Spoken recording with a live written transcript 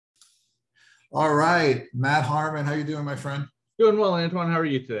All right, Matt Harmon, how you doing, my friend? Doing well, Antoine. How are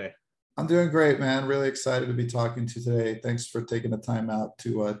you today? I'm doing great, man. Really excited to be talking to you today. Thanks for taking the time out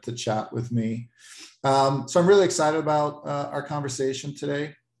to chat with me. So I'm really excited about our conversation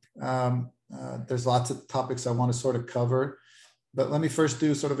today. There's lots of topics I want to sort of cover, but let me first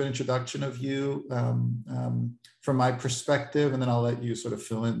do sort of an introduction of you from my perspective, and then I'll let you sort of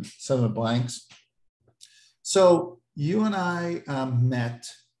fill in some of the blanks. So you and I met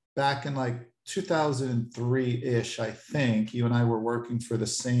back in like 2003-ish, I think. You and I were working for the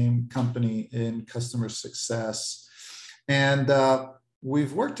same company in customer success. And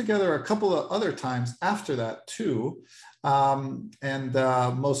we've worked together a couple of other times after that too. And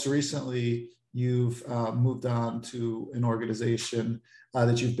most recently, you've moved on to an organization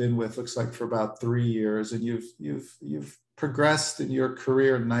that you've been with, looks like for about 3 years, and you've progressed in your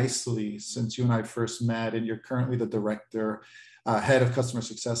career nicely since you and I first met, and you're currently the director, head of customer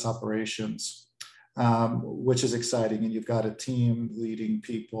success operations, which is exciting. And you've got a team leading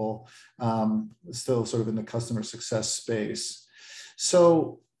people, still sort of in the customer success space.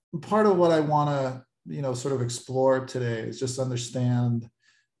 So part of what I want to, sort of explore today is just understand,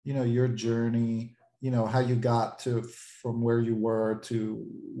 your journey, how you got to from where you were to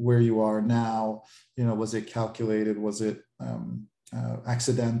where you are now. Was it calculated? Was it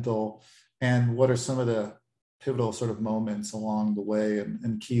accidental? And what are some of the pivotal sort of moments along the way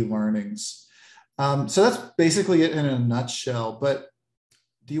and key learnings? So that's basically it in a nutshell. But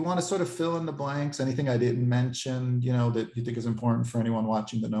do you want to sort of fill in the blanks? Anything I didn't mention, that you think is important for anyone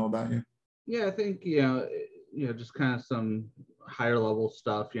watching to know about you? Yeah, I think just kind of some higher level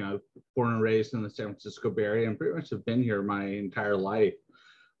stuff. Born and raised in the San Francisco Bay Area, and pretty much have been here my entire life.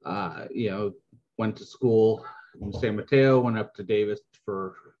 Went to school in San Mateo, went up to Davis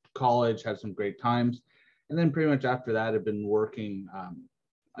for college, had some great times, and then pretty much after that, I've been working.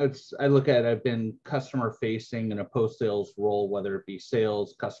 I look at it, I've been customer facing in a post sales role, whether it be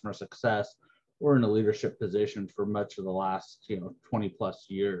sales, customer success, or in a leadership position for much of the last 20 plus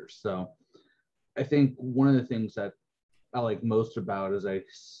years. So I think one of the things that I like most about as I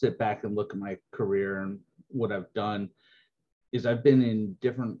sit back and look at my career and what I've done is I've been in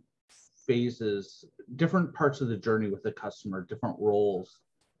different phases, different parts of the journey with the customer, different roles.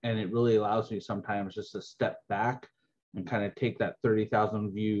 And it really allows me sometimes just to step back and kind of take that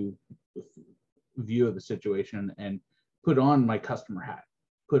 30,000 view of the situation and put on my customer hat,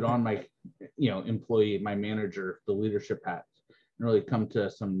 put on my employee, my manager, the leadership hat, and really come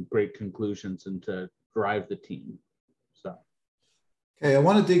to some great conclusions and to drive the team. So okay, I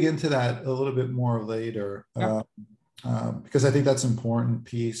want to dig into that a little bit more later, yeah. Because I think that's an important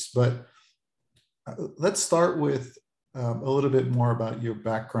piece. But let's start with a little bit more about your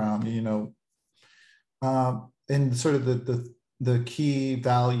background. And sort of the key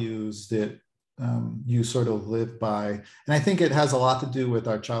values that you sort of live by. And I think it has a lot to do with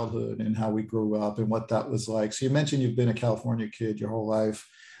our childhood and how we grew up and what that was like. So you mentioned you've been a California kid your whole life.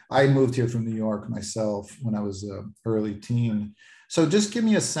 I moved here from New York myself when I was an early teen. So just give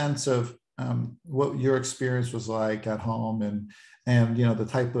me a sense of what your experience was like at home, and the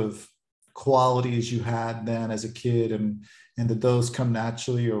type of qualities you had then as a kid, and did those come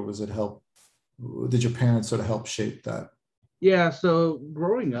naturally, or was it help? Did your parents sort of help shape that? Yeah. So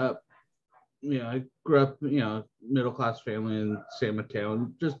growing up, I grew up, middle class family in San Mateo,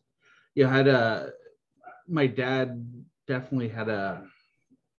 and just, had my dad definitely had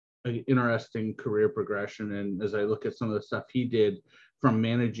an interesting career progression. And as I look at some of the stuff he did, from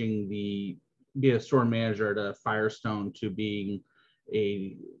managing be a store manager at a Firestone to being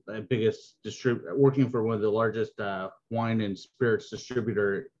a biggest distributor, working for one of the largest wine and spirits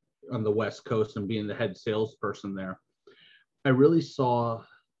distributor on the West Coast and being the head salesperson there, I really saw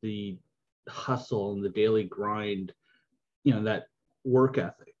the hustle and the daily grind, that work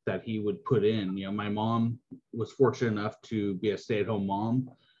ethic that he would put in. My mom was fortunate enough to be a stay-at-home mom,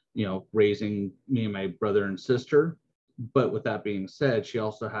 raising me and my brother and sister. But with that being said, she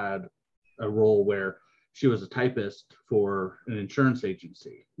also had a role where she was a typist for an insurance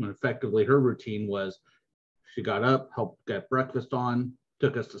agency. And effectively, her routine was she got up, helped get breakfast on,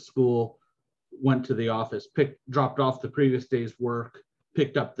 took us to school, went to the office, dropped off the previous day's work,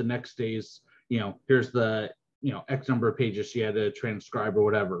 picked up the next day's, here's the, X number of pages she had to transcribe or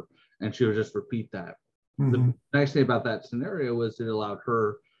whatever. And she would just repeat that. Mm-hmm. The nice thing about that scenario was it allowed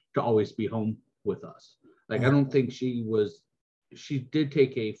her to always be home with us. Like, I don't think she did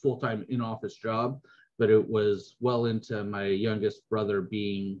take a full-time in-office job, but it was well into my youngest brother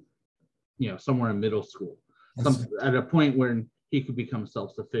being, somewhere in middle school, at a point where he could become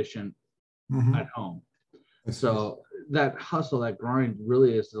self-sufficient at home. So that hustle, that grind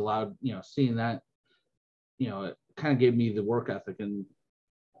really has allowed, seeing that, it kind of gave me the work ethic and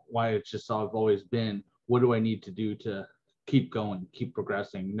why it's just I've always been, what do I need to do to keep going, keep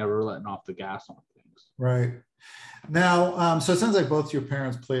progressing, never letting off the gas on things. Right. Now, so it sounds like both your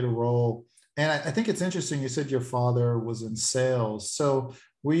parents played a role. And I think it's interesting. You said your father was in sales. So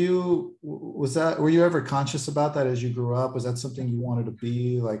were you ever conscious about that as you grew up? Was that something you wanted to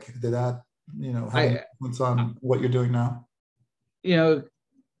be? Like, did that, have an influence on what you're doing now?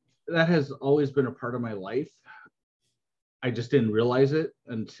 That has always been a part of my life. I just didn't realize it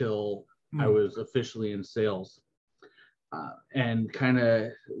until I was officially in sales. And kind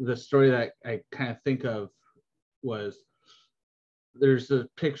of the story that I kind of think of was, there's a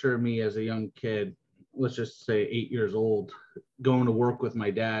picture of me as a young kid, let's just say 8 years old, going to work with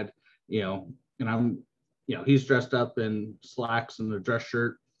my dad, and I'm, he's dressed up in slacks and a dress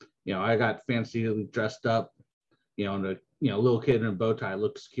shirt. I got fancy dressed up, and a little kid in a bow tie,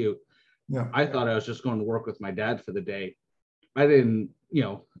 looks cute. Yeah. I thought I was just going to work with my dad for the day. I didn't,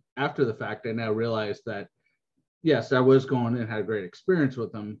 after the fact, I now realized that, yes, I was going and had a great experience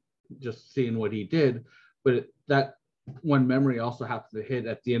with him, just seeing what he did. But that one memory also happened to hit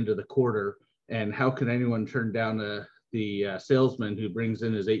at the end of the quarter. And how can anyone turn down the salesman who brings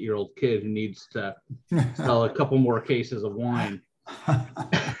in his 8-year-old kid who needs to sell a couple more cases of wine?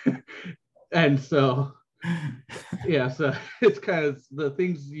 And so, so it's kind of the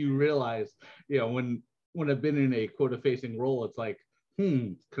things you realize, when I've been in a quota-facing role, it's like,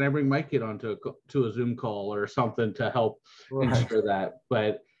 can I bring my kid on to a Zoom call or something to help ensure that?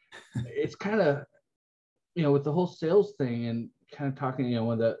 But it's kind of, with the whole sales thing and kind of talking,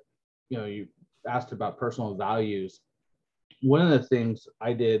 when you asked about personal values, one of the things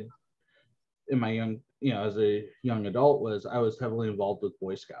I did in my as a young adult was I was heavily involved with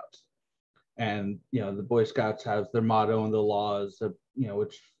Boy Scouts. And, the Boy Scouts has their motto and the laws,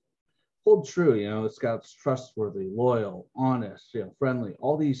 which hold true. Scouts trustworthy, loyal, honest, friendly.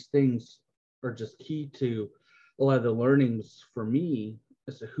 All these things are just key to a lot of the learnings for me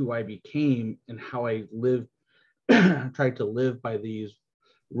as to who I became and how I lived, tried to live by these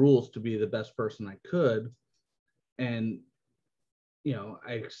rules to be the best person I could. And,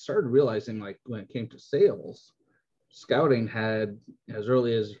 I started realizing, like, when it came to sales, scouting had, as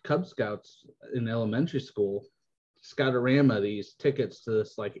early as Cub Scouts in elementary school, Scoutorama, these tickets to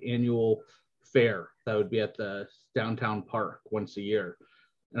this like annual fair that would be at the downtown park once a year.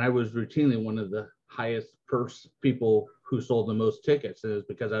 And I was routinely one of the highest purse people who sold the most tickets. And it was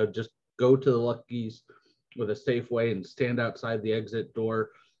because I would just go to the Lucky's with a Safeway and stand outside the exit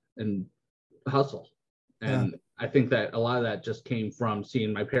door and hustle. And I think that a lot of that just came from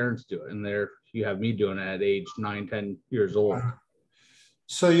seeing my parents do it. And there you have me doing it at age 9, 10 years old.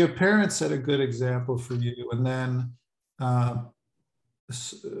 So your parents set a good example for you. And then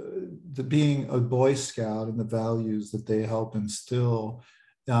the being a Boy Scout and the values that they help instill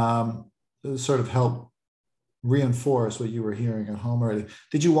sort of help reinforce what you were hearing at home already.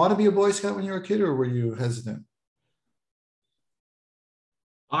 Did you want to be a Boy Scout when you were a kid, or were you hesitant?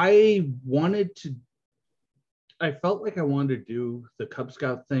 I felt like I wanted to do the Cub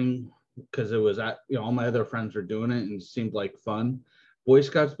Scout thing because it was all my other friends were doing it and it seemed like fun. Boy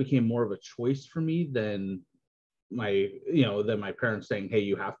Scouts became more of a choice for me than my parents saying, hey,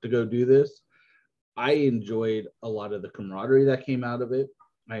 you have to go do this. I enjoyed a lot of the camaraderie that came out of it.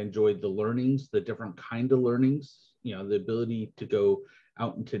 I enjoyed the learnings, the different kind of learnings, the ability to go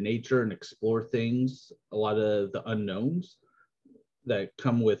out into nature and explore things, a lot of the unknowns that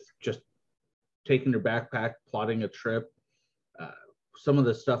come with just taking your backpack, plotting a trip. Some of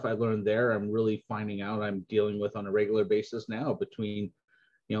the stuff I learned there, I'm really finding out I'm dealing with on a regular basis now, between,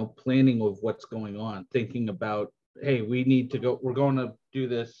 planning of what's going on, thinking about, hey, we're going to do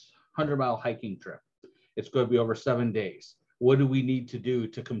this 100-mile hiking trip. It's going to be over 7 days. What do we need to do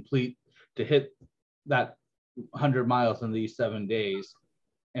to hit that 100 miles in these 7 days?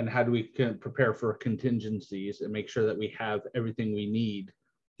 And how do we prepare for contingencies and make sure that we have everything we need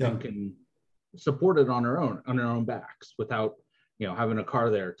and can support it on our own backs without, having a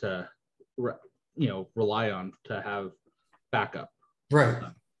car there to, rely on to have backup. Right.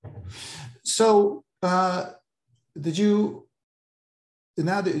 So did you,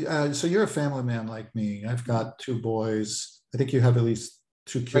 now that, so you're a family man like me. I've got 2 boys. I think you have at least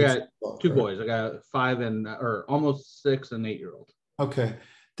 2 kids. I got 2 boys. I got 5 or almost 6 and 8-year-old. Okay.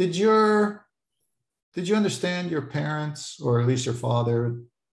 Did you understand your parents, or at least your father,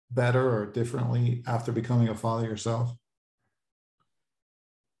 better or differently after becoming a father yourself?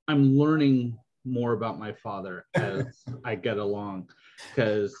 I'm learning more about my father as I get along,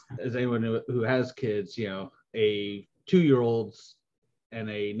 because as anyone who has kids, a 2-year-olds and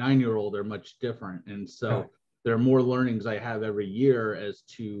a 9-year-old are much different. And so there are more learnings I have every year as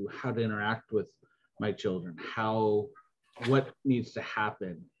to how to interact with my children, what needs to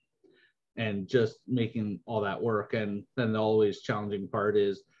happen, and just making all that work. And then the always challenging part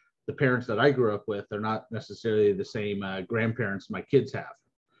is the parents that I grew up with are not necessarily the same grandparents my kids have,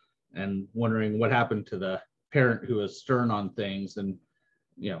 and wondering what happened to the parent who was stern on things. And,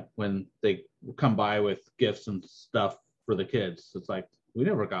 when they come by with gifts and stuff for the kids, it's like, we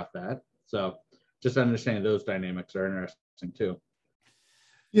never got that. So just understanding those dynamics are interesting too.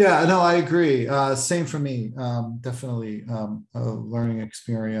 Yeah, no, I agree. Same for me. Definitely a learning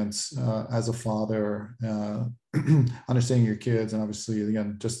experience as a father, understanding your kids, and obviously,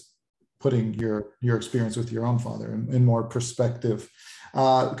 again, just putting your experience with your own father in more perspective,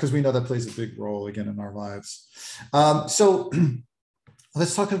 because we know that plays a big role, again, in our lives. So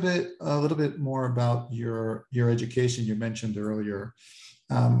let's talk a little bit more about your education. You mentioned earlier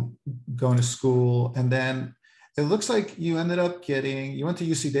going to school, and then it looks like you ended up you went to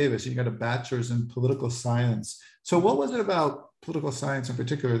UC Davis, you got a bachelor's in political science. So what was it about political science in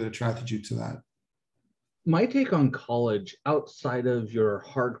particular that attracted you to that? My take on college, outside of your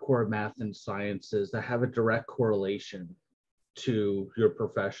hardcore math and sciences that have a direct correlation to your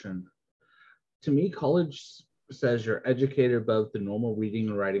profession, to me, college says you're educated above the normal reading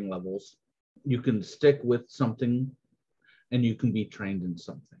and writing levels. You can stick with something and you can be trained in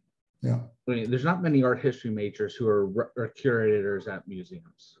something. Yeah. I mean, there's not many art history majors who are curators at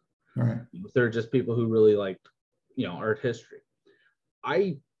museums. All right. They're just people who really liked, art history.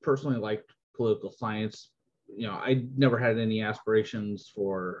 I personally liked political science. I never had any aspirations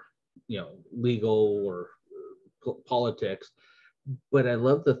for, legal or politics, but I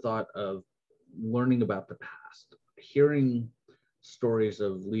love the thought of learning about the past, hearing stories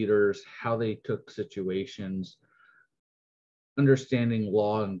of leaders, how they took situations, understanding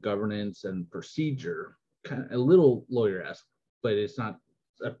law and governance and procedure, kind of a little lawyer-esque, but it's not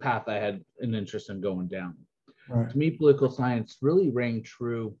a path I had an interest in going down. Right. To me, political science really rang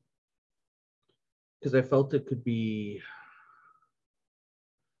true because I felt it could be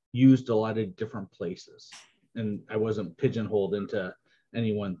used a lot of different places, and I wasn't pigeonholed into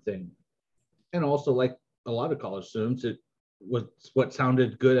any one thing. And also, like a lot of college students, it was what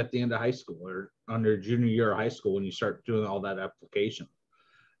sounded good at the end of high school or under junior year of high school when you start doing all that application.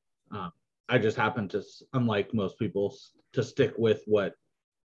 I just happened to, unlike most people, to stick with what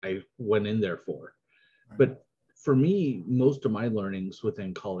I went in there for. But for me, most of my learnings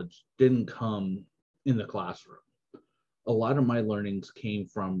within college didn't come in the classroom. A lot of my learnings came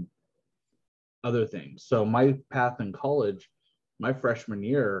from other things. So my path in college, my freshman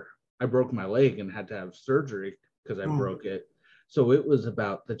year, I broke my leg and had to have surgery because I broke it. So it was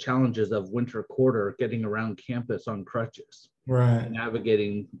about the challenges of winter quarter, getting around campus on crutches, right,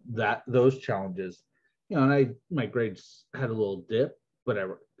 navigating those challenges. And my grades had a little dip, but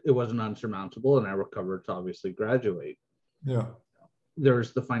it wasn't unsurmountable, and I recovered to obviously graduate. Yeah.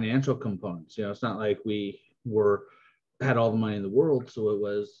 There's the financial components. It's not like we had all the money in the world, so it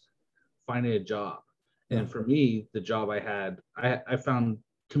was finding a job. Yeah. And for me, the job I had, I found,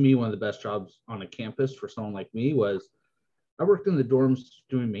 to me, one of the best jobs on a campus for someone like me was I worked in the dorms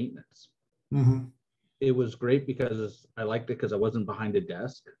doing maintenance. Mm-hmm. It was great because I liked it because I wasn't behind a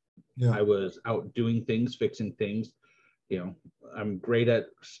desk. Yeah. I was out doing things, fixing things. I'm great at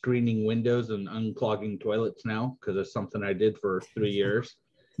screening windows and unclogging toilets now because it's something I did for 3 years.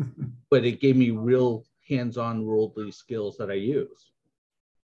 But it gave me real hands-on worldly skills that I use.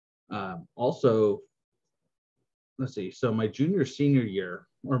 Also, let's see. So my junior senior year,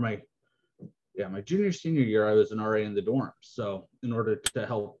 I was an RA in the dorms. So in order to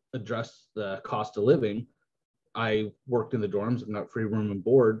help address the cost of living, I worked in the dorms and got free room and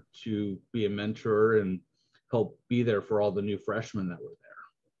board to be a mentor and help be there for all the new freshmen that were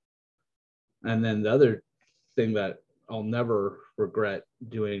there. And then the other thing that I'll never regret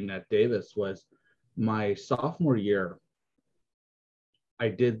doing at Davis was my sophomore year, I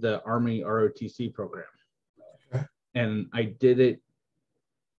did the Army ROTC program. Okay. And I did it.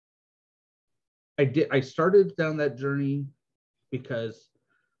 I started down that journey because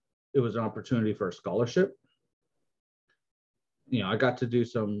it was an opportunity for a scholarship. I got to do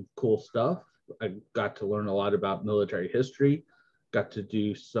some cool stuff. I got to learn a lot about military history, got to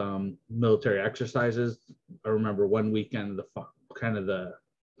do some military exercises. I remember one weekend, the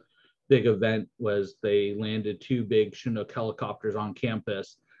big event was they landed 2 big Chinook helicopters on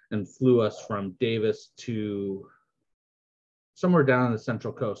campus and flew us from Davis to somewhere down on the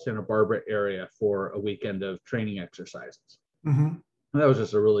Central Coast, Santa Barbara area, for a weekend of training exercises. Mm-hmm. And that was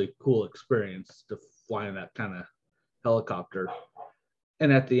just a really cool experience to fly in that kind of helicopter.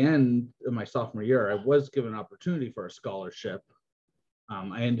 And at the end of my sophomore year, I was given an opportunity for a scholarship.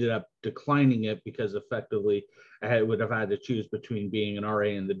 I ended up declining it because effectively would have had to choose between being an RA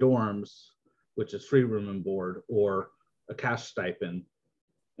in the dorms, which is free room and board, or a cash stipend.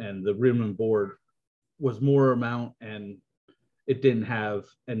 And the room and board was more amount, and it didn't have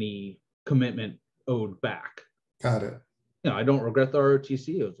any commitment owed back. Got it. I don't regret the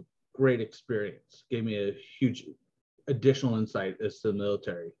ROTC. It was a great experience. Gave me a huge additional insight as to the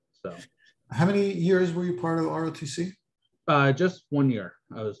military. So, how many years were you part of ROTC? Just 1 year.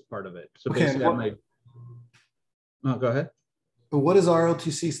 I was part of it. So okay, basically, go ahead. What does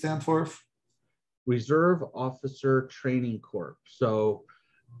ROTC stand for? Reserve Officer Training Corps. So,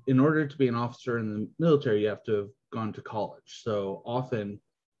 in order to be an officer in the military, you have to have gone to college. So often,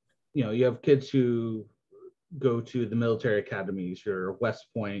 you have kids who go to the military academies, your West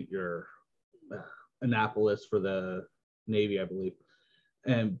Point, your Annapolis for the Navy, I believe.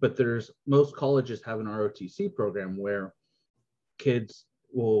 But most colleges have an ROTC program where kids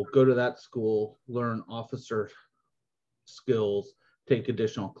will go to that school, learn officer skills, take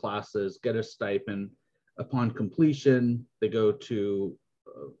additional classes, get a stipend. Upon completion, they go to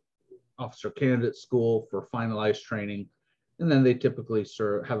officer candidate school for finalized training, and then they typically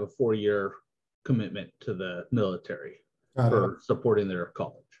have a 4-year commitment to the military for supporting their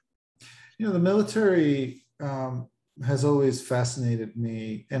college. The military has always fascinated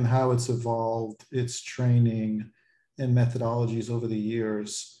me in how it's evolved its training and methodologies over the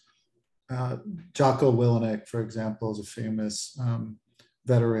years. Jocko Willenick, for example, is a famous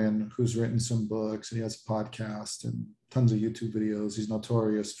veteran who's written some books, and he has a podcast and tons of YouTube videos. He's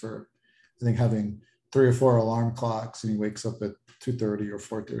notorious for, I think, having 3 or 4 alarm clocks, and he wakes up at 2:30 or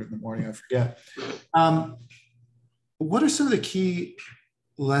 4:30 in the morning, I forget. What are some of the key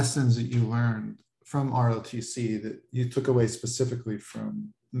lessons that you learned from ROTC that you took away specifically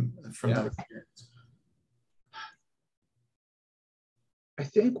from that experience? I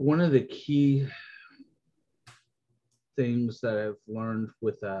think one of the key things that I've learned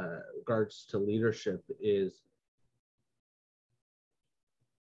with regards to leadership is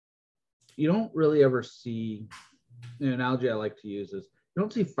you don't really ever see, an analogy I like to use is you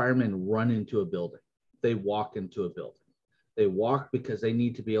don't see firemen run into a building. They walk into a building. They walk because they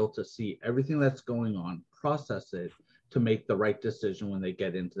need to be able to see everything that's going on, process it to make the right decision when they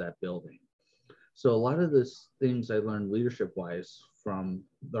get into that building. So a lot of these things I learned leadership wise from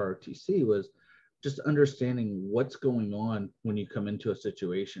the ROTC was just understanding what's going on when you come into a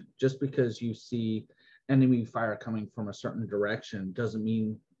situation. Just because you see enemy fire coming from a certain direction doesn't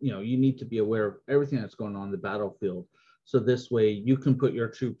mean, you need to be aware of everything that's going on in the battlefield. So this way you can put your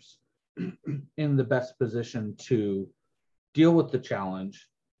troops in the best position to deal with the challenge,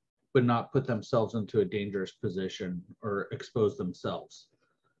 but not put themselves into a dangerous position or expose themselves.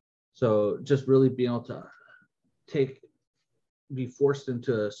 So just really being able to be forced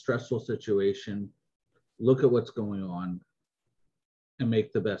into a stressful situation, look at what's going on, and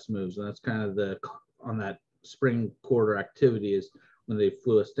make the best moves. And that's kind of on that spring quarter activity is when they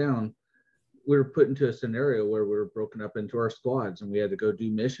flew us down, we were put into a scenario where we were broken up into our squads, and we had to go do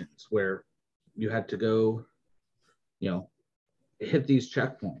missions where you had to go, hit these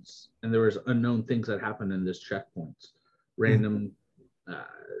checkpoints, and there was unknown things that happened in these checkpoints, random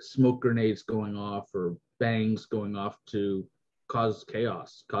smoke grenades going off or bangs going off to cause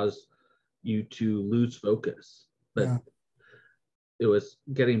chaos, cause you to lose focus. But it was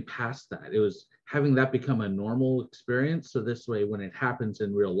getting past that. It was having that become a normal experience. So this way, when it happens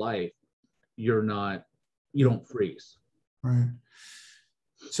in real life, you don't freeze. Right.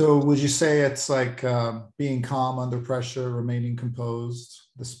 So would you say it's like being calm under pressure, remaining composed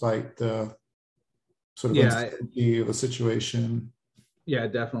despite the sort of uncertainty of a situation? Yeah,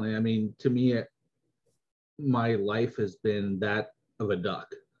 definitely. I mean, to me, my life has been that of a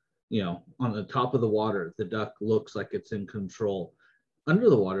duck. On the top of the water, the duck looks like it's in control. Under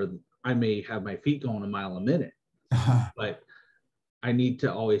the water, I may have my feet going a mile a minute, but I need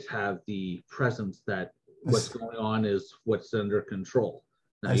to always have the presence that what's going on is what's under control.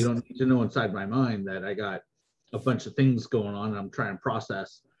 Now, you don't need to know inside my mind that I got a bunch of things going on and I'm trying to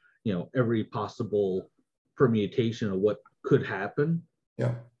process, every possible permutation of what could happen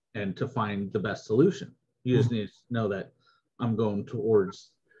and to find the best solution. You just need to know that I'm going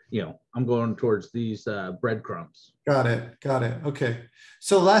towards these breadcrumbs. Got it. Okay.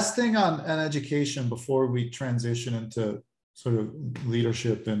 So last thing on education before we transition into sort of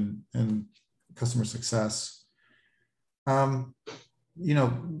leadership and customer success. Learning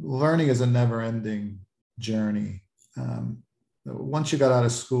is a never-ending journey. Once you got out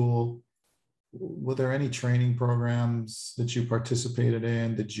of school, were there any training programs that you participated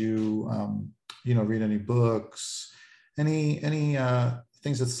in? Did you, read any books? Any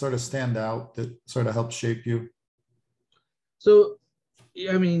things that sort of stand out that sort of helped shape you? So,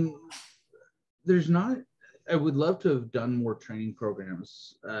 yeah, I mean, there's not, I would love to have done more training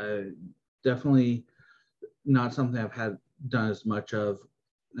programs. Definitely not something I've had done as much of.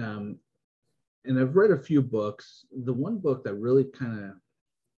 And I've read a few books. The one book that really kind of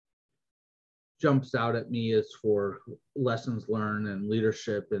jumps out at me is for lessons learned and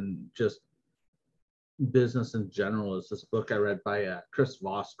leadership and just business in general is this book I read by Chris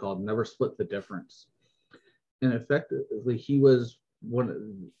Voss called Never Split the Difference. And effectively, he was one of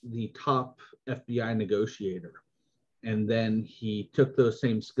the top FBI negotiator. And then he took those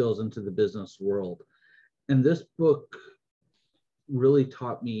same skills into the business world. And this book really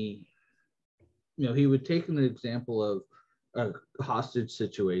taught me, he would take an example of a hostage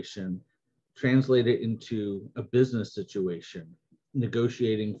situation, translate it into a business situation,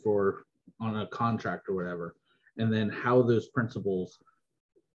 negotiating on a contract or whatever, and then how those principles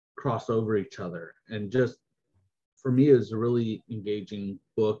cross over each other. And just for me, is a really engaging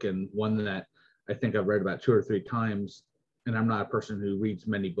book, and one that I think I've read about 2 or 3 times. And I'm not a person who reads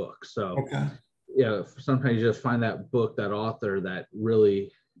many books, so Okay. Sometimes you just find that book, that author that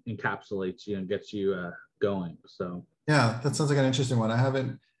really encapsulates you and gets you going. So Yeah, that sounds like an interesting one. I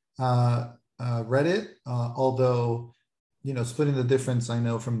haven't read it, although, splitting the difference, I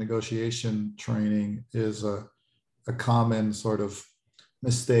know from negotiation training, is a common sort of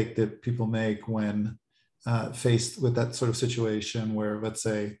mistake that people make when faced with that sort of situation where, let's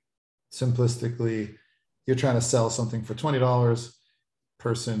say, simplistically, you're trying to sell something for $20,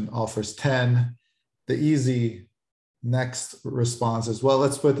 person offers 10. The easy next response is, well,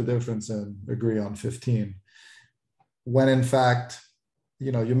 let's split the difference and agree on 15. When in fact,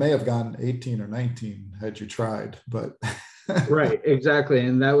 you may have gotten 18 or 19 had you tried, but right, exactly.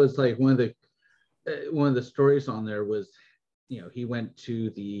 And that was like one of the stories on there was, he went to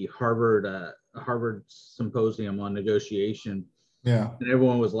the Harvard symposium on negotiation. Yeah. And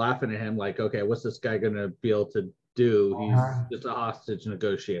everyone was laughing at him like, okay, what's this guy going to be able to do? He's just a hostage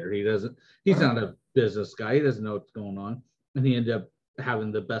negotiator. He's not a business guy. He doesn't know what's going on. And he ended up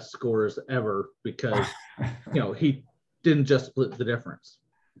having the best scores ever because, he didn't just split the difference.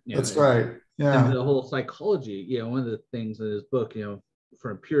 That's right. Yeah. And the whole psychology, one of the things in his book,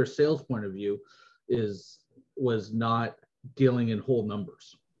 from a pure sales point of view, was not dealing in whole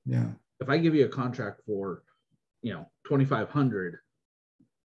numbers. Yeah. If I give you a contract for, 2,500,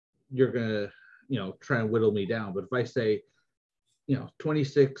 you're gonna, try and whittle me down. But if I say,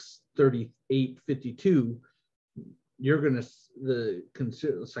 26, 38, 52, you're gonna, the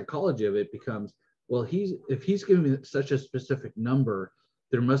psychology of it becomes, well, if he's giving me such a specific number,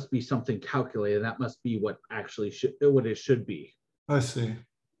 there must be something calculated. That must be what it should be. I see.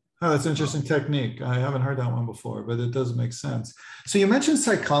 Oh, that's an interesting technique. I haven't heard that one before, but it does make sense. So you mentioned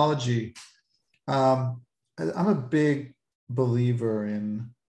psychology. I'm a big believer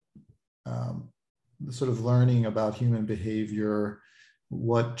in sort of learning about human behavior,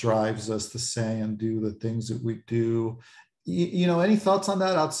 what drives us to say and do the things that we do. Any thoughts on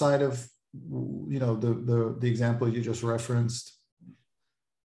that outside of, the example you just referenced?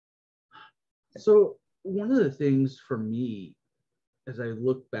 So one of the things for me, as I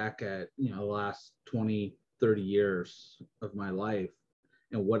look back at, the last 20, 30 years of my life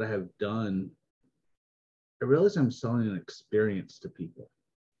and what I have done, I realize I'm selling an experience to people.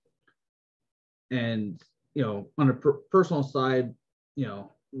 And, on a personal side,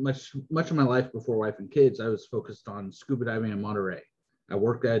 much of my life before wife and kids, I was focused on scuba diving in Monterey. I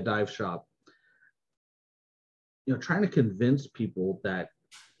worked at a dive shop, trying to convince people that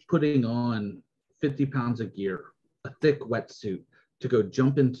putting on 50 pounds of gear, a thick wetsuit to go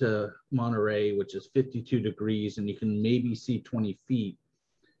jump into Monterey, which is 52 degrees, and you can maybe see 20 feet.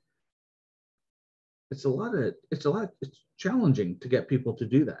 It's challenging to get people to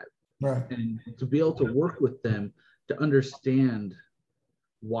do that. Right. And to be able to work with them to understand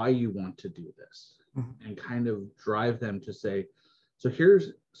why you want to do this and kind of drive them to say, so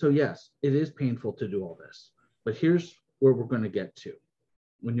yes, it is painful to do all this, but here's where we're going to get to.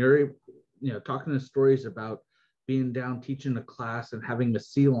 When you're, talking to stories about being down teaching a class and having a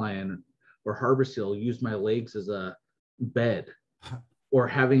sea lion or harbor seal use my legs as a bed, or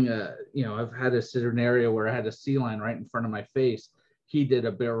having I've had a scenario where I had a sea lion right in front of my face. He did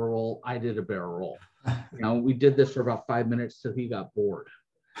a barrel roll, I did a barrel roll. We did this for about 5 minutes till he got bored,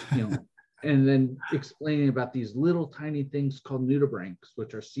 and then explaining about these little tiny things called nudibranchs,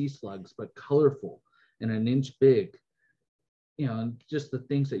 which are sea slugs, but colorful and an inch big, and just the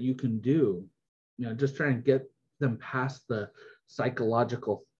things that you can do. just trying to get them past the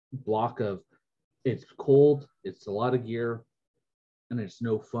psychological block of it's cold, it's a lot of gear, and it's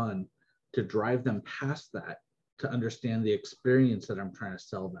no fun, to drive them past that, to understand the experience that I'm trying to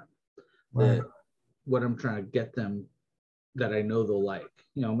sell them, Right. what I'm trying to get them that I know they'll like.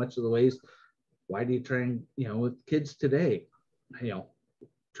 Much of the ways, why do you try and, with kids today,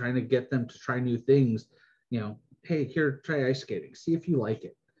 trying to get them to try new things, hey, here, try ice skating, see if you like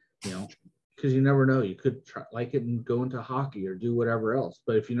it, because you never know, you could like it and go into hockey or do whatever else.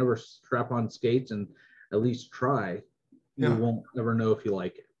 But if you never strap on skates and at least try, you won't ever know if you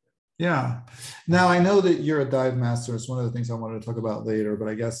like it. Yeah. Now, I know that you're a dive master. It's one of the things I wanted to talk about later, but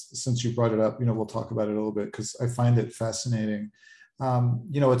I guess since you brought it up, we'll talk about it a little bit because I find it fascinating.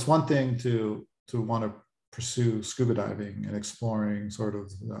 It's one thing to want to pursue scuba diving and exploring sort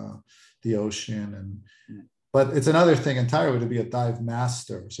of the ocean, but it's another thing entirely to be a dive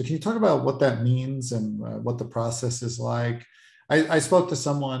master. So can you talk about what that means and what the process is like? I spoke to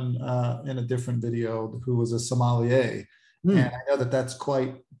someone in a different video who was a sommelier, and I know that that's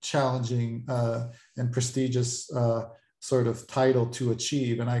quite challenging and prestigious sort of title to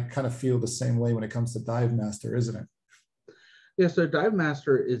achieve. And I kind of feel the same way when it comes to dive master, isn't it? Yeah, so dive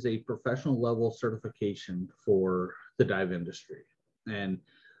master is a professional level certification for the dive industry. And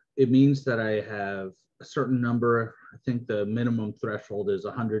it means that I have a certain number, I think the minimum threshold is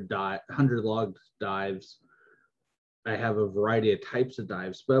 100 logged dives. I have a variety of types of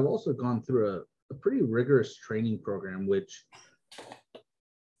dives, but I've also gone through a pretty rigorous training program, which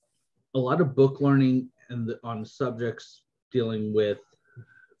a lot of book learning and on subjects dealing with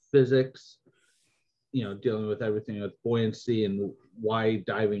physics, dealing with everything with buoyancy and why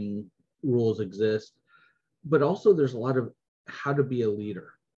diving rules exist. But also there's a lot of how to be a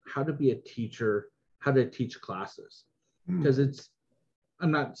leader, how to be a teacher, how to teach classes. Because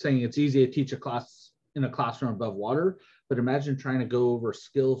I'm not saying it's easy to teach a class in a classroom above water, but imagine trying to go over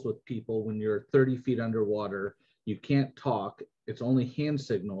skills with people when you're 30 feet underwater, you can't talk, it's only hand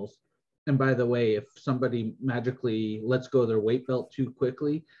signals. And by the way, if somebody magically lets go of their weight belt too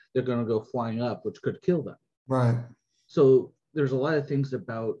quickly, they're going to go flying up, which could kill them. Right. So there's a lot of things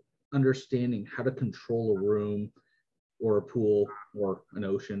about understanding how to control a room or a pool or an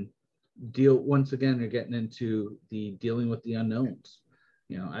ocean. Once again, you're getting into the dealing with the unknowns.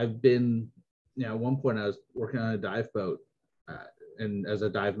 I've been, at one point I was working on a dive boat and as a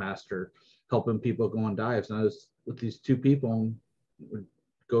dive master, helping people go on dives. And I was with these two people, would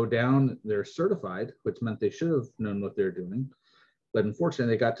go down, they're certified, which meant they should have known what they're doing. But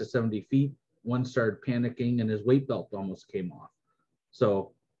unfortunately, they got to 70 feet. One started panicking and his weight belt almost came off.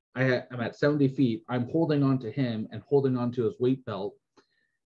 So I'm at 70 feet. I'm holding on to him and holding on to his weight belt.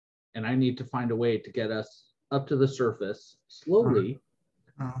 And I need to find a way to get us up to the surface slowly,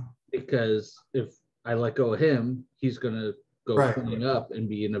 because if I let go of him, he's going to go flying up and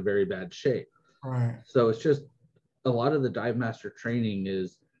be in a very bad shape. Right. So it's just a lot of the dive master training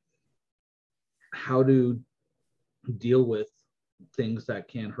is how to deal with things that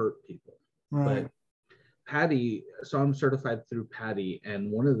can hurt people. Right. But PADI, so I'm certified through PADI,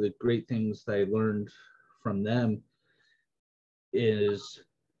 and one of the great things that I learned from them is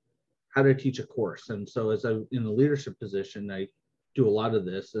how to teach a course. And so as I'm in a leadership position, I do a lot of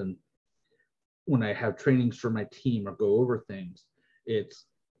this. And when I have trainings for my team or go over things, it's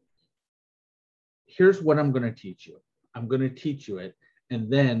here's what I'm going to teach you. I'm going to teach you it. And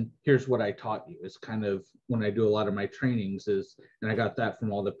then here's what I taught you. It's kind of when I do a lot of my trainings and I got that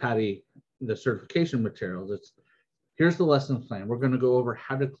from all the PADI, the certification materials. It's here's the lesson plan. We're going to go over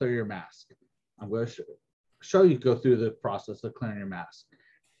how to clear your mask. I'm going to show you go through the process of clearing your mask.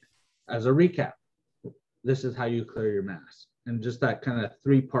 As a recap, this is how you clear your mask. And just that kind of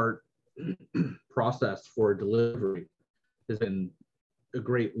 3-part process for delivery has been a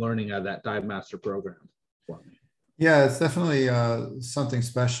great learning out of that dive master program for me. Yeah, it's definitely something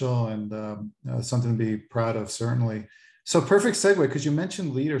special and something to be proud of, certainly. So perfect segue, because you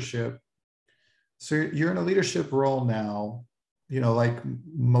mentioned leadership. So you're in a leadership role now, like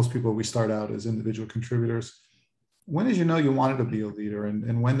most people, we start out as individual contributors. When did you know you wanted to be a leader,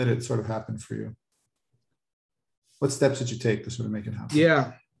 and when did it sort of happen for you? What steps did you take to sort of make it happen?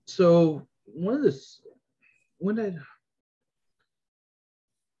 Yeah. So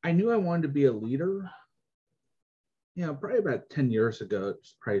I knew I wanted to be a leader, probably about 10 years ago, it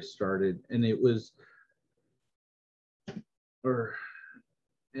probably started. And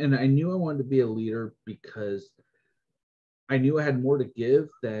and I knew I wanted to be a leader because I knew I had more to give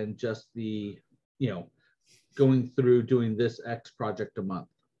than just the, going through doing this X project a month.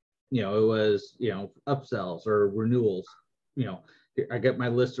 It was, upsells or renewals, I get my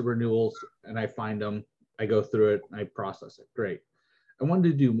list of renewals and I find them, I go through it, I process it. Great. I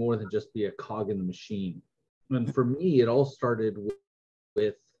wanted to do more than just be a cog in the machine. And for me, it all started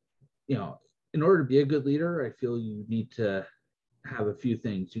with, you know, in order to be a good leader, I feel you need to have a few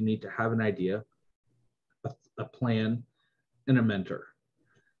things. You need to have an idea, a plan, and a mentor.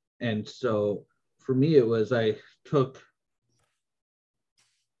 And so for me, it was, I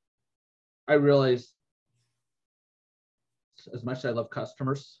realized as much as I love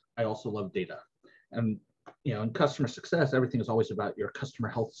customers, I also love data. And, you know, in customer success, everything is always about your customer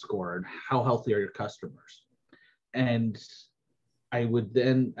health score and how healthy are your customers. And I would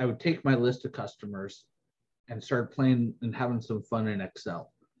take my list of customers and start playing and having some fun in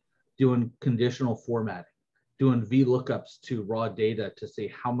Excel, doing conditional formatting, doing VLOOKUPs to raw data to see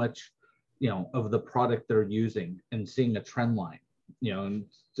how much, you know, of the product they're using and seeing a trend line, you know, and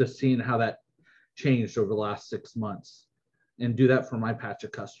just seeing how that changed over the last 6 months, and do that for my patch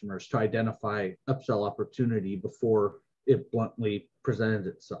of customers to identify upsell opportunity before it bluntly presented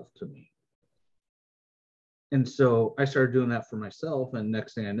itself to me. And so I started doing that for myself. And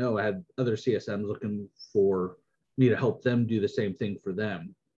next thing I know, I had other CSMs looking for me to help them do the same thing for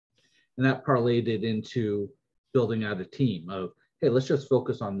them. And that parlayed it into building out a team of, hey, let's just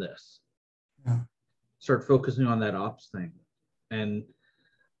focus on this. Yeah. Start focusing on that ops thing. And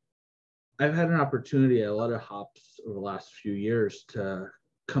I've had an opportunity at a lot of hops over the last few years to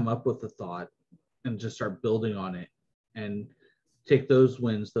come up with a thought and just start building on it and take those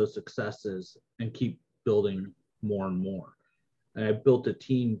wins, those successes, and keep building more and more. And I built a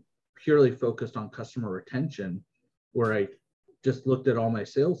team purely focused on customer retention, where I just looked at all my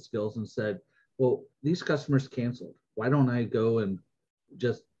sales skills and said, well, these customers canceled. Why don't I go and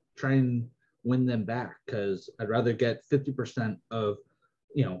just try and win them back? Because I'd rather get 50% of,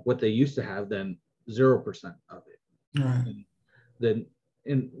 you know, what they used to have than 0% of it. Right.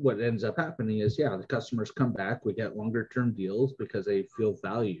 And what ends up happening is, yeah, the customers come back. We get longer term deals because they feel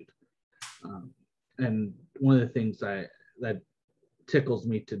valued. And one of the things that tickles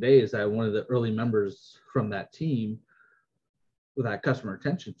me today is that one of the early members from that team, with that customer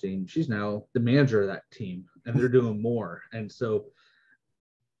retention team, she's now the manager of that team, and they're doing more. And so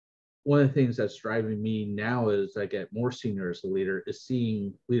one of the things that's driving me now as I get more senior as a leader is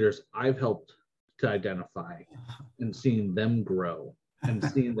seeing leaders I've helped to identify and seeing them grow and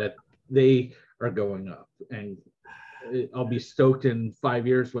seeing that they are going up. And I'll be stoked in 5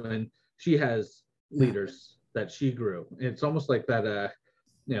 years when she has leaders that she grew. It's almost like that,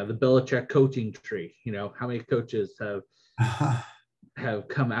 you know, the Belichick coaching tree. You know, how many coaches have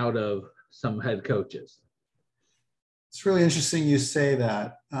come out of some head coaches? It's really interesting you say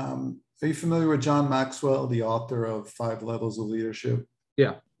that. Are you familiar with John Maxwell, the author of 5 Levels of Leadership?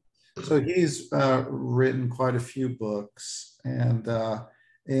 Yeah. So he's written quite a few books, and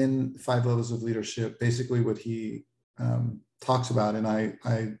in 5 Levels of Leadership, basically what he talks about, and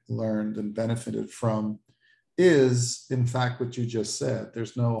I learned and benefited from, is in fact what you just said.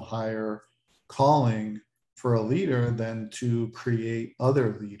 There's no higher calling for a leader than to create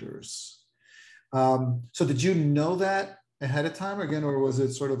other leaders. So did you know that ahead of time again, or was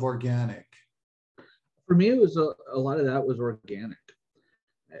it sort of organic? For me, it was a lot of that was organic.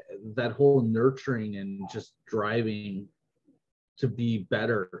 That whole nurturing and just driving to be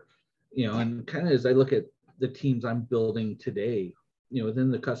better, you know, and kind of as I look at the teams I'm building today, you know, within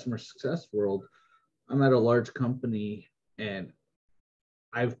the customer success world, I'm at a large company, and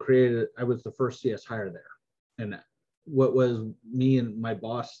I was the first CS hire there. And what was me and my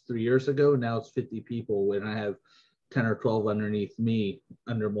boss 3 years ago, now it's 50 people, and I have 10 or 12 underneath me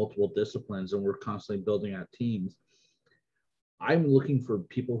under multiple disciplines, and we're constantly building out teams. I'm looking for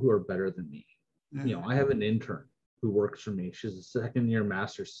people who are better than me. Mm-hmm. You know, I have an intern who works for me. She's a second-year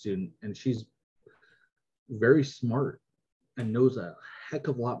master's student, and she's very smart and knows a heck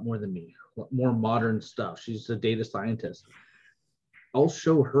of a lot more than me, more modern stuff. She's a data scientist. I'll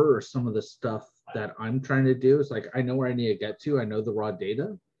show her some of the stuff that I'm trying to do. It's like, I know where I need to get to. I know the raw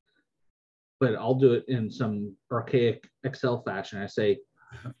data, but I'll do it in some archaic Excel fashion. I say,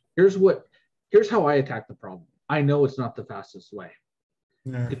 here's how I attack the problem. I know it's not the fastest way.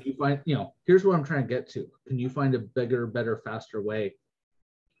 Yeah. If you find, you know, here's what I'm trying to get to. Can you find a bigger, better, faster way?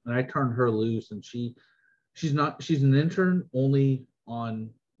 And I turn her loose, and she's an intern only on,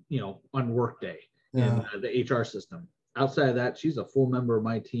 you know, on Workday in the HR system. Outside of that, she's a full member of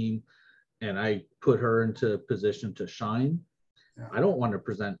my team, and I put her into a position to shine. Yeah. I don't want to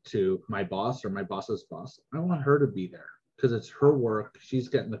present to my boss or my boss's boss. I want her to be there because it's her work. She's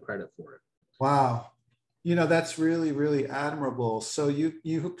getting the credit for it. Wow. You know, that's really, really admirable. So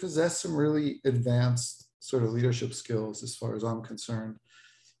you possess some really advanced sort of leadership skills as far as I'm concerned,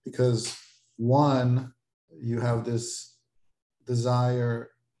 because one, you have this desire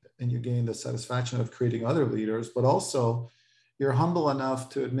and you gain the satisfaction of creating other leaders, but also you're humble enough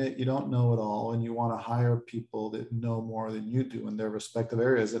to admit you don't know it all and you want to hire people that know more than you do in their respective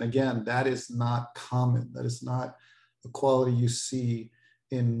areas. And again, that is not common. That is not a quality you see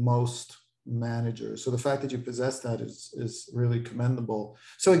in most managers. So the fact that you possess that is really commendable.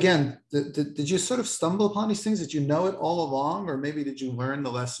 So again, did you sort of stumble upon these things? Did you know it all along, or maybe did you learn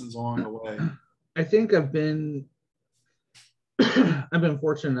the lessons along the way? I think I've been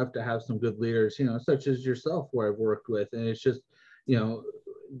fortunate enough to have some good leaders, such as yourself, where I've worked with, and it's just,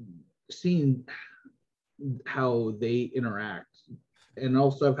 seeing how they interact. And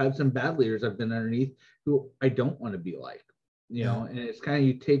also I've had some bad leaders I've been underneath who I don't want to be like, and it's kind of,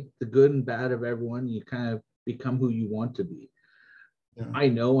 you take the good and bad of everyone, you kind of become who you want to be. Yeah. I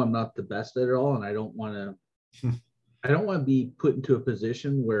know I'm not the best at it all, and I don't want to be put into a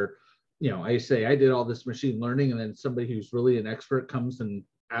position where, I say I did all this machine learning, and then somebody who's really an expert comes and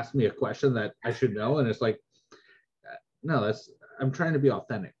asks me a question that I should know. And it's like, no, I'm trying to be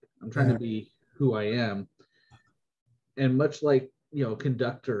authentic. I'm trying to be who I am. And much like,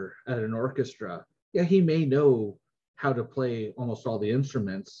 conductor at an orchestra, he may know how to play almost all the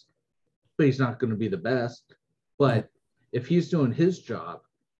instruments, but he's not going to be the best. But if he's doing his job,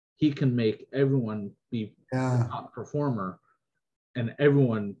 he can make everyone be the top performer, and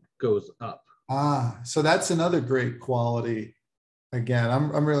everyone goes up. So that's another great quality. Again,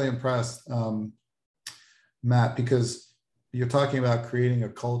 I'm really impressed, Matt, because you're talking about creating a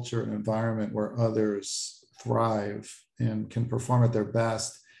culture, an environment where others thrive and can perform at their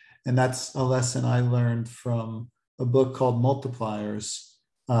best. And that's a lesson I learned from a book called Multipliers.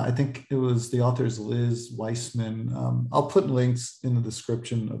 I think it was the author's Liz Weissman. I'll put links in the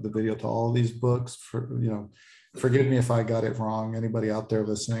description of the video to all of these books. Forgive me if I got it wrong. Anybody out there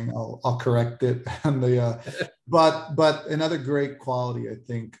listening, I'll correct it. And but another great quality, I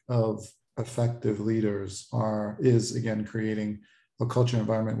think, of effective leaders is again creating a culture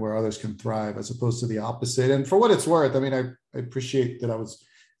environment where others can thrive, as opposed to the opposite. And for what it's worth, I mean, I appreciate that I was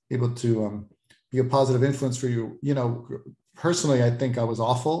able to be a positive influence for you. Personally, I think I was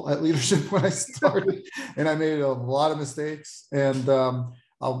awful at leadership when I started, and I made a lot of mistakes. And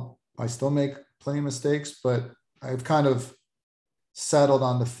I still make plenty of mistakes, but I've kind of settled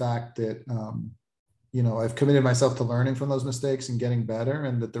on the fact that I've committed myself to learning from those mistakes and getting better,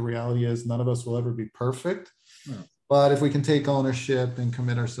 and that the reality is none of us will ever be perfect. Yeah. But if we can take ownership and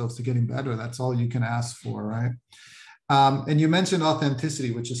commit ourselves to getting better, that's all you can ask for, right? And you mentioned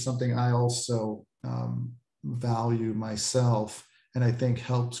authenticity, which is something I also value myself, and I think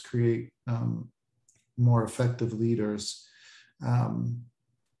helps create more effective leaders. And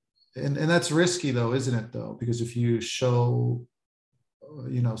that's risky, though, isn't it, though? Because if you show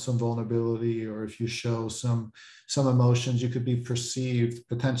some vulnerability, or if you show some emotions, you could be perceived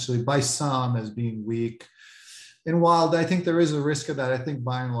potentially by some as being weak. And while I think there is a risk of that, I think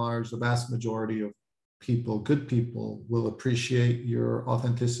by and large, the vast majority of people, good people, will appreciate your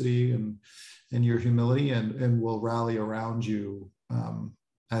authenticity and your humility, and will rally around you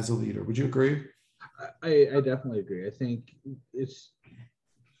as a leader. Would you agree? I definitely agree. I think it's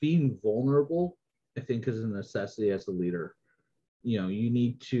being vulnerable, I think, is a necessity as a leader. You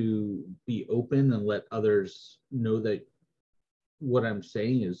need to be open and let others know that what I'm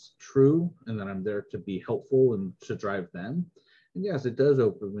saying is true, and that I'm there to be helpful and to drive them. And yes, it does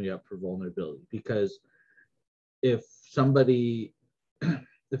open me up for vulnerability, because if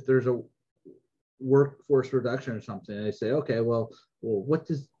there's a workforce reduction or something, and they say, okay, well, what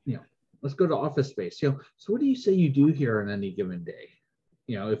does, let's go to office space. So what do you say you do here on any given day?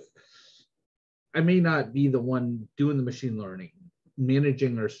 If I may not be the one doing the machine learning,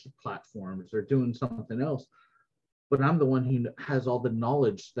 managing their platforms, or doing something else, but I'm the one who has all the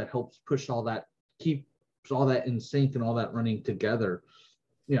knowledge that helps push all that, keeps all that in sync and all that running together.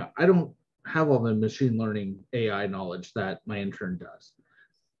 I don't have all the machine learning AI knowledge that my intern does,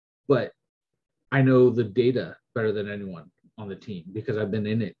 but I know the data better than anyone on the team, because I've been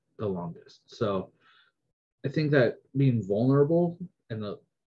in it the longest. So I think that being vulnerable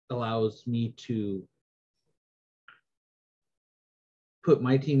allows me to put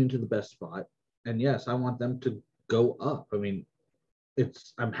my team into the best spot. And yes, I want them to go up. I mean,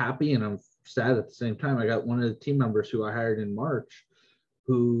 I'm happy and I'm sad at the same time. I got one of the team members who I hired in March,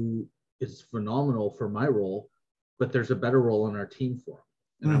 who is phenomenal for my role, but there's a better role on our team for him.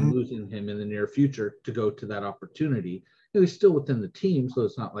 And I'm losing him in the near future to go to that opportunity. He's still within the team, so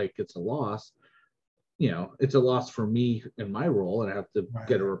it's not like it's a loss. It's a loss for me in my role, and I have to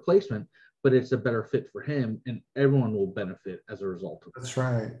get a replacement. but it's a better fit for him, and everyone will benefit as a result of it. That's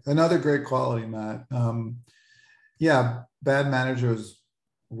right. Another great quality, Matt. Yeah, bad managers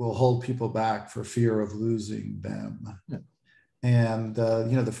will hold people back for fear of losing them. Yeah. And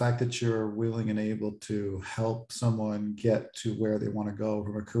the fact that you're willing and able to help someone get to where they want to go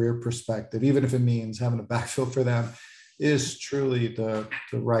from a career perspective, even if it means having a backfill for them, is truly the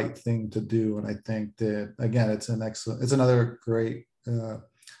right thing to do. And I think that, again, it's another great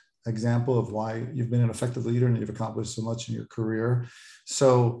example of why you've been an effective leader and you've accomplished so much in your career.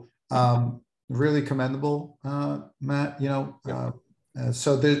 So really commendable, Matt.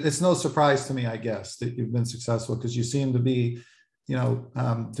 So it's no surprise to me, I guess, that you've been successful, because you seem to be,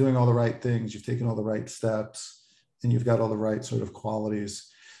 doing all the right things. You've taken all the right steps, and you've got all the right sort of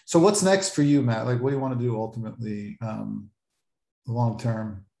qualities. So what's next for you, Matt? Like, what do you want to do ultimately, long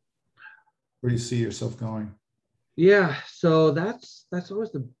term? Where do you see yourself going? Yeah, so that's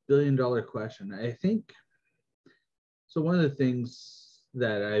always the $1 billion question. I think so. One of the things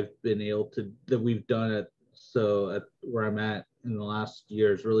that we've done at where I'm at in the last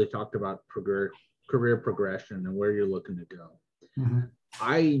year is really talked about career progression and where you're looking to go. Mm-hmm.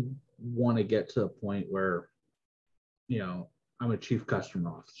 I want to get to a point where, I'm a chief customer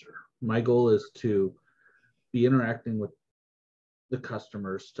officer. My goal is to be interacting with the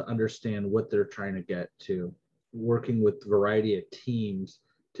customers to understand what they're trying to get to, working with a variety of teams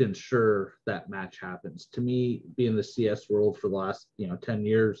to ensure that match happens. To me, being in the CS world for the last 10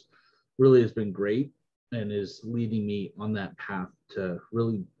 years really has been great, and is leading me on that path to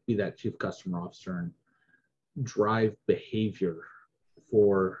really be that chief customer officer and drive behavior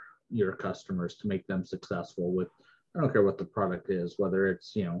for your customers to make them successful with, I don't care what the product is, whether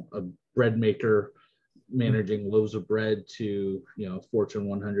it's, a bread maker managing loaves of bread to, Fortune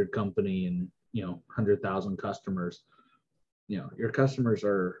 100 company and, 100,000 customers. Your customers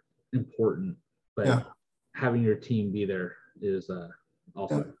are important, but having your team be there is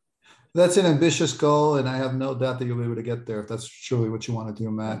also. Yeah. That's an ambitious goal, and I have no doubt that you'll be able to get there if that's truly what you want to do,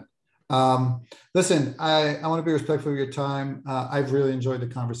 Matt. Listen, I want to be respectful of your time. I've really enjoyed the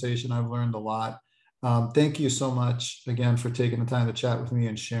conversation. I've learned a lot. Thank you so much again for taking the time to chat with me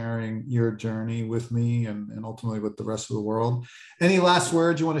and sharing your journey with me and ultimately with the rest of the world. Any last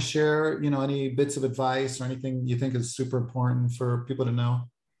words you want to share? Any bits of advice or anything you think is super important for people to know?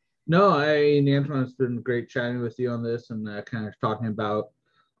 No, Antoine, it's been great chatting with you on this and kind of talking about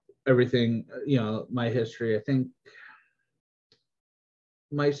everything, my history. I think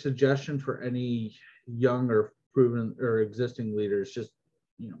my suggestion for any young or proven or existing leaders, just,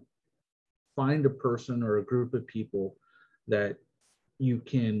 find a person or a group of people that you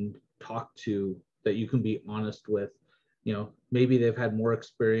can talk to, that you can be honest with. Maybe they've had more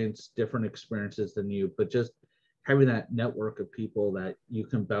different experiences than you, but just having that network of people that you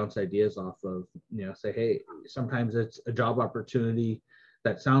can bounce ideas off of, say, hey, sometimes it's a job opportunity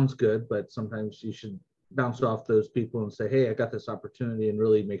that sounds good, but sometimes you should bounce off those people and say, hey, I got this opportunity, and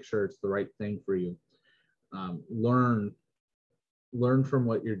really make sure it's the right thing for you. Learn from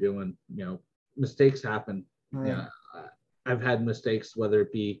what you're doing. Mistakes happen. Right. I've had mistakes, whether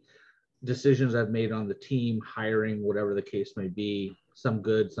it be decisions I've made on the team, hiring, whatever the case may be, some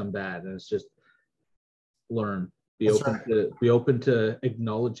good, some bad. And it's just learn, be open to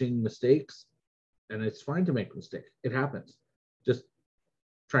acknowledging mistakes. And it's fine to make a mistake. It happens. Just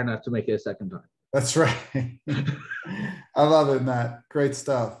try not to make it a second time. That's right. I love it, Matt. Great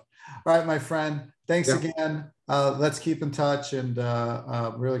stuff. All right, my friend. Thanks again. Let's keep in touch, and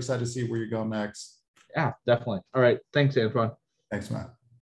I'm really excited to see where you go next. Yeah, definitely. All right. Thanks, Antoine. Thanks, Matt.